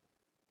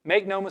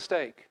 Make no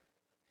mistake.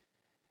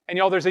 And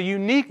y'all, there's a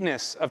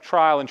uniqueness of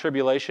trial and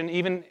tribulation,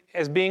 even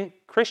as being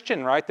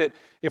Christian, right? That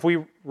if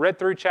we read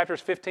through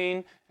chapters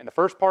 15 and the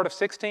first part of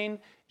 16,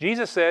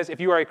 Jesus says,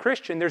 if you are a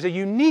Christian, there's a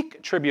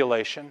unique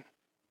tribulation.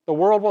 The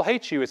world will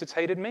hate you as it's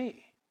hated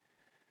me.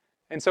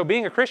 And so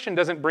being a Christian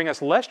doesn't bring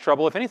us less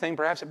trouble. If anything,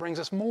 perhaps it brings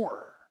us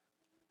more,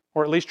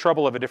 or at least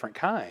trouble of a different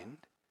kind.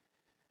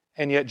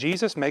 And yet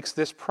Jesus makes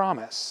this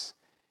promise.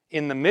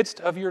 In the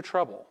midst of your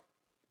trouble,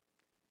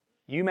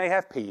 you may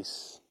have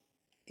peace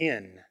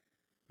in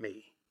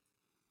me.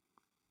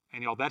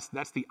 And y'all, that's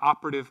the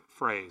operative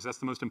phrase. That's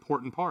the most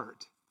important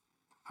part.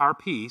 Our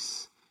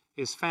peace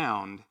is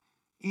found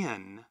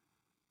in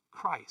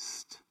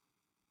Christ.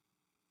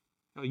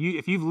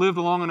 If you've lived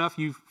long enough,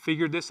 you've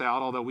figured this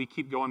out, although we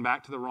keep going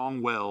back to the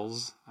wrong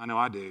wells. I know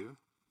I do.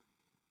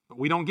 But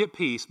we don't get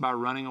peace by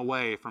running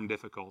away from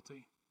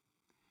difficulty.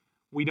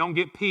 We don't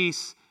get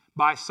peace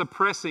by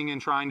suppressing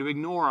and trying to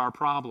ignore our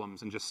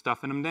problems and just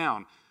stuffing them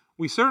down.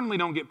 We certainly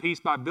don't get peace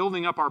by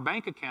building up our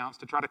bank accounts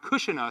to try to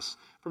cushion us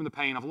from the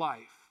pain of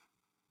life.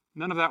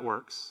 None of that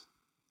works.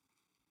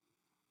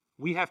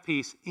 We have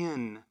peace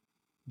in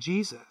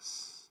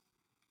Jesus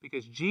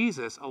because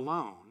Jesus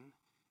alone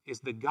is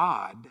the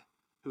God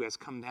who has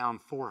come down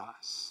for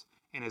us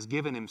and has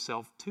given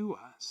Himself to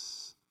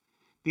us.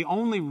 The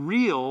only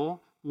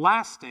real,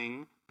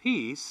 lasting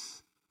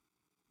peace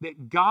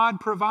that God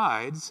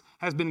provides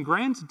has been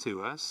granted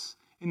to us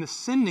in the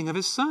sending of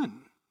His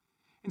Son.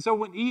 And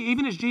so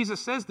even as Jesus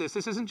says this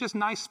isn't just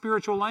nice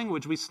spiritual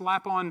language we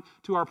slap on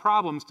to our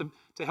problems to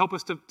help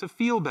us to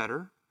feel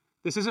better.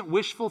 This isn't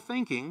wishful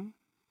thinking.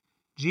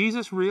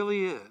 Jesus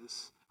really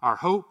is our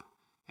hope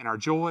and our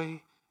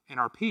joy and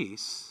our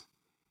peace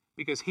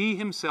because He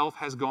Himself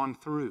has gone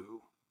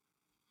through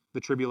the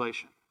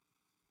tribulation.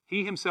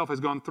 He Himself has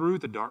gone through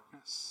the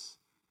darkness,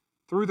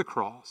 through the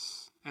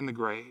cross and the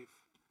grave,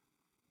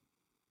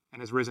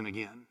 and has risen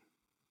again.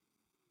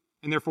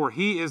 And therefore,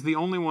 He is the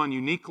only one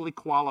uniquely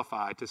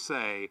qualified to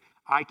say,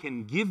 I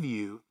can give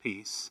you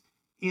peace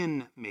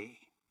in me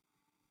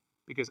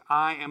because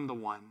I am the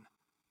one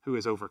who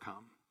has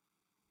overcome.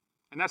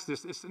 And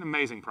it's an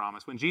amazing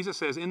promise. When Jesus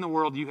says, in the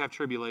world you have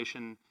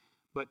tribulation,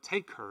 but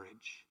take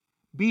courage,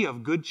 be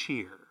of good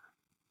cheer.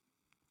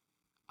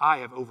 I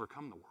have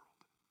overcome the world.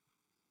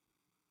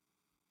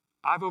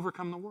 I've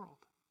overcome the world.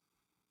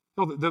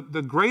 So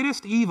the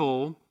greatest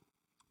evil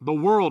the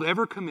world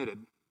ever committed,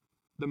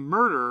 the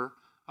murder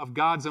of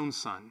God's own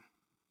Son,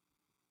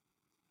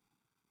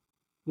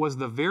 was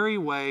the very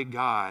way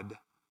God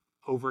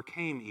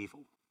overcame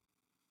evil.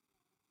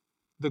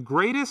 The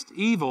greatest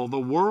evil the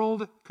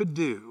world could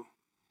do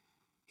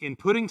in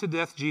putting to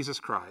death Jesus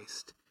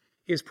Christ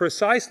is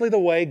precisely the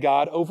way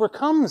God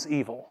overcomes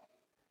evil.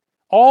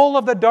 All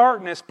of the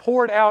darkness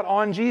poured out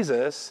on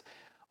Jesus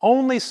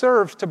only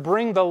serves to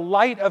bring the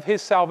light of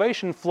His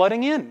salvation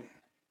flooding in.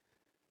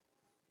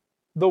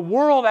 The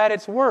world at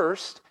its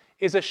worst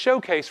is a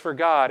showcase for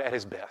God at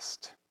His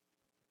best.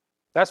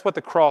 That's what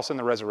the cross and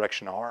the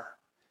resurrection are.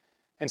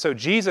 And so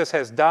Jesus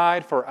has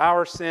died for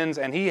our sins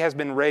and He has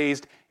been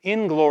raised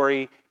in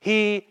glory.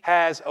 He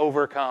has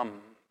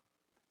overcome.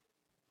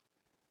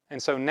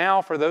 And so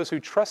now for those who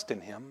trust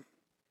in Him,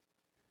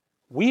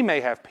 we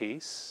may have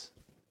peace,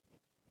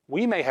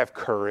 we may have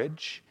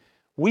courage,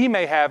 we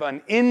may have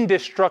an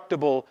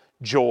indestructible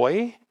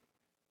joy,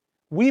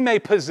 we may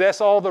possess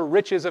all the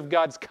riches of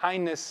God's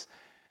kindness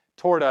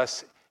toward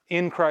us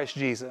in Christ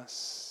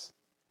Jesus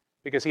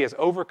because He has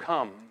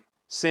overcome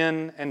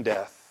sin and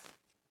death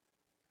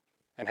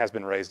and has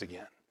been raised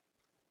again.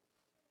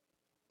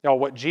 Now,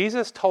 what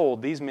Jesus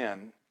told these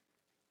men,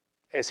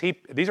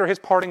 these are His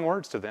parting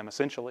words to them,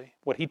 essentially.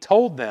 What He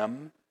told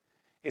them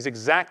is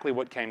exactly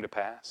what came to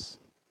pass.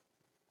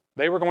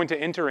 They were going to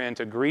enter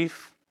into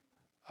grief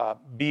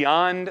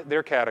beyond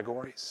their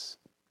categories.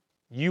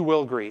 You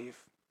will grieve,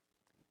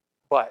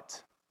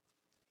 but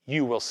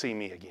you will see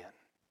me again.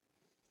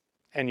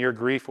 And your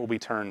grief will be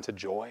turned to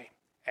joy,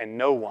 and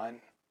no one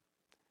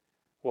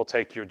will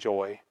take your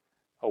joy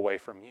away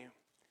from you.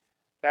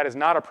 That is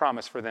not a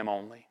promise for them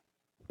only,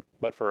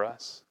 but for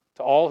us,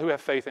 to all who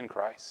have faith in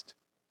Christ.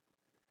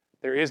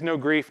 There is no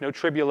grief, no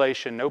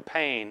tribulation, no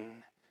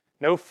pain,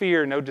 no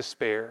fear, no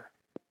despair,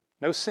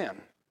 no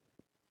sin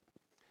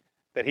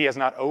that He has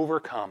not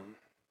overcome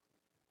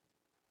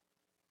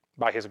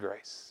by His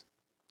grace.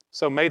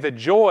 So may the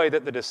joy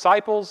that the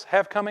disciples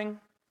have coming,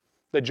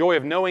 the joy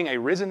of knowing a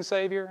risen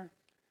Savior,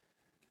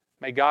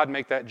 may God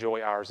make that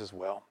joy ours as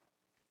well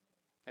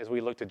as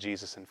we look to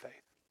Jesus in faith.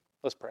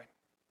 Let's pray.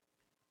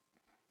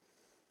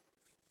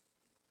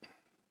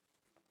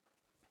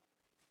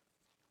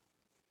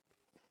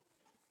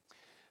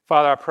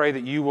 Father, I pray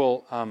that You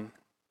will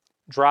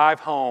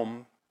drive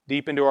home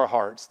deep into our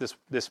hearts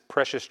this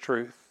precious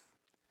truth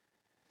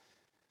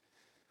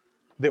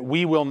that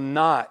we will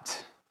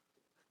not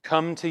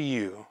come to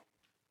you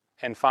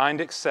and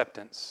find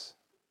acceptance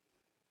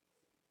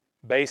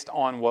based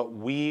on what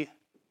we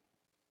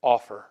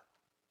offer,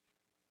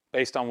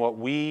 based on what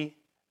we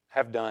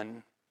have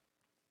done,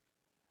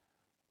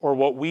 or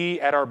what we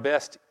at our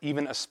best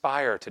even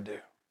aspire to do.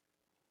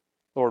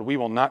 Lord, we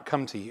will not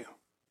come to you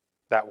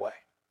that way.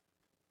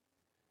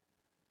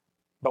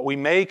 But we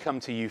may come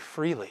to you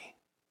freely,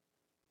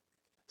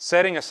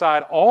 setting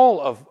aside all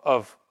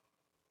of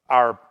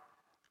our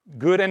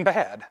good and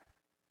bad,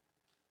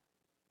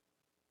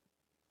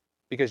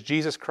 because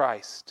Jesus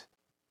Christ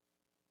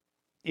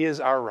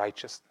is our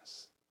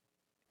righteousness.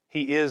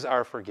 He is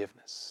our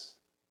forgiveness.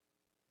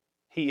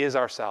 He is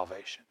our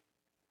salvation.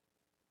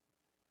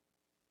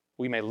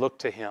 We may look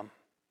to Him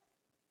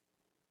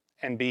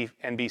and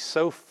be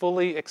so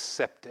fully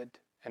accepted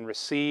and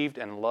received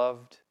and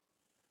loved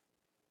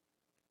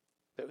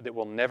that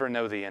we'll never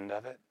know the end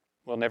of it.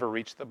 We'll never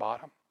reach the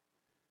bottom.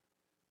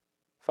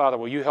 Father,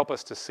 will you help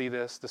us to see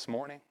this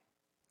morning?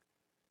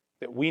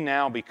 That we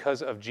now,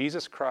 because of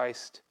Jesus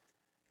Christ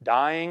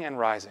dying and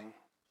rising,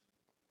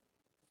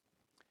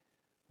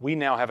 we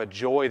now have a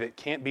joy that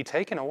can't be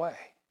taken away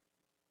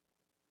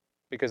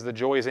because the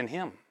joy is in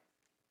Him.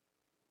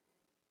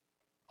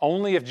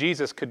 Only if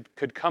Jesus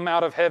could come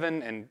out of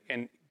heaven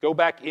and go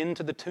back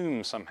into the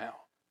tomb somehow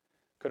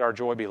could our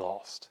joy be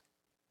lost.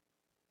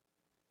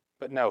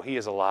 But no, He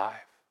is alive.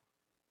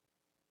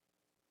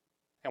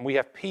 And we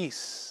have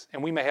peace,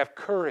 and we may have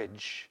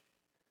courage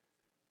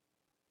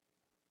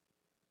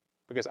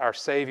because our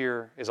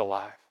Savior is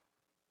alive.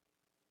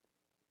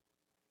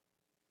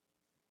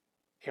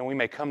 And we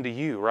may come to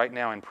you right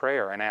now in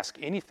prayer and ask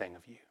anything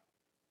of you.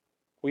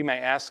 We may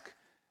ask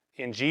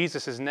in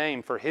Jesus'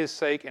 name for His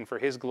sake and for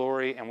His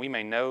glory, and we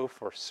may know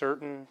for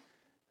certain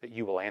that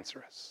you will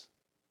answer us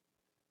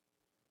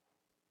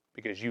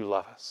because you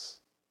love us.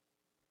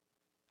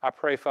 I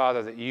pray,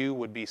 Father, that you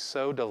would be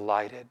so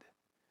delighted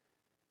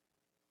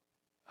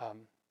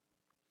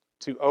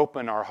to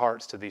open our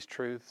hearts to these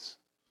truths,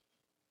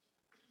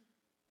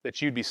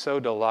 that you'd be so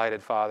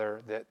delighted,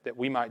 Father, that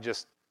we might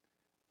just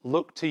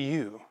look to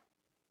you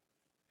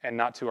and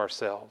not to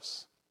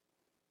ourselves,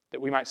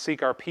 that we might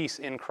seek our peace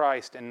in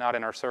Christ and not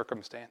in our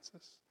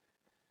circumstances,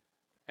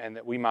 and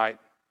that we might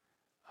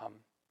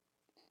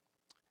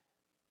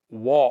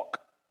walk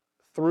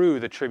through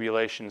the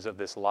tribulations of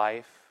this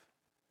life,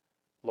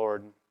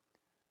 Lord,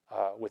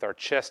 with our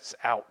chests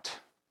out,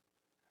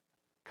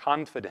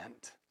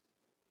 confident,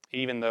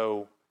 even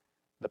though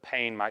the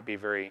pain might be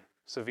very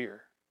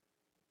severe.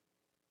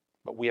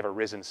 But we have a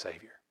risen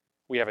Savior.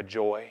 We have a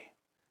joy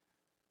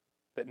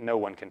that no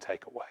one can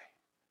take away.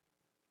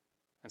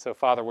 And so,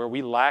 Father, where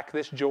we lack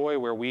this joy,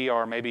 where we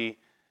are maybe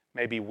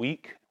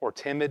weak or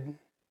timid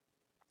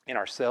in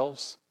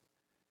ourselves,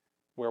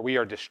 where we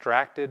are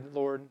distracted,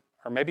 Lord,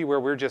 or maybe where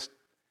we're just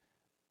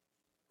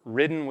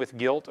ridden with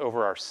guilt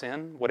over our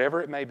sin,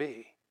 whatever it may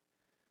be,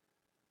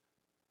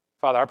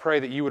 Father, I pray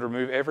that you would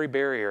remove every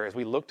barrier as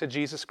we look to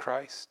Jesus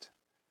Christ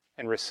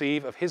and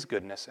receive of His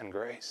goodness and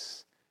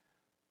grace.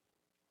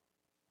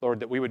 Lord,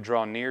 that we would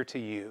draw near to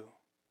you,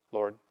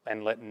 Lord,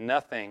 and let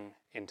nothing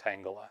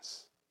entangle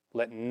us.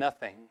 Let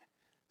nothing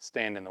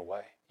stand in the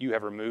way. You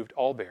have removed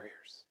all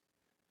barriers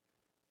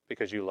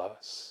because you love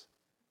us.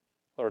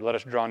 Lord, let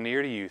us draw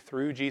near to you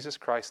through Jesus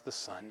Christ the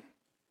Son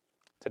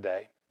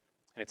today.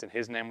 And it's in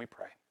His name we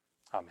pray.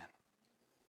 Amen.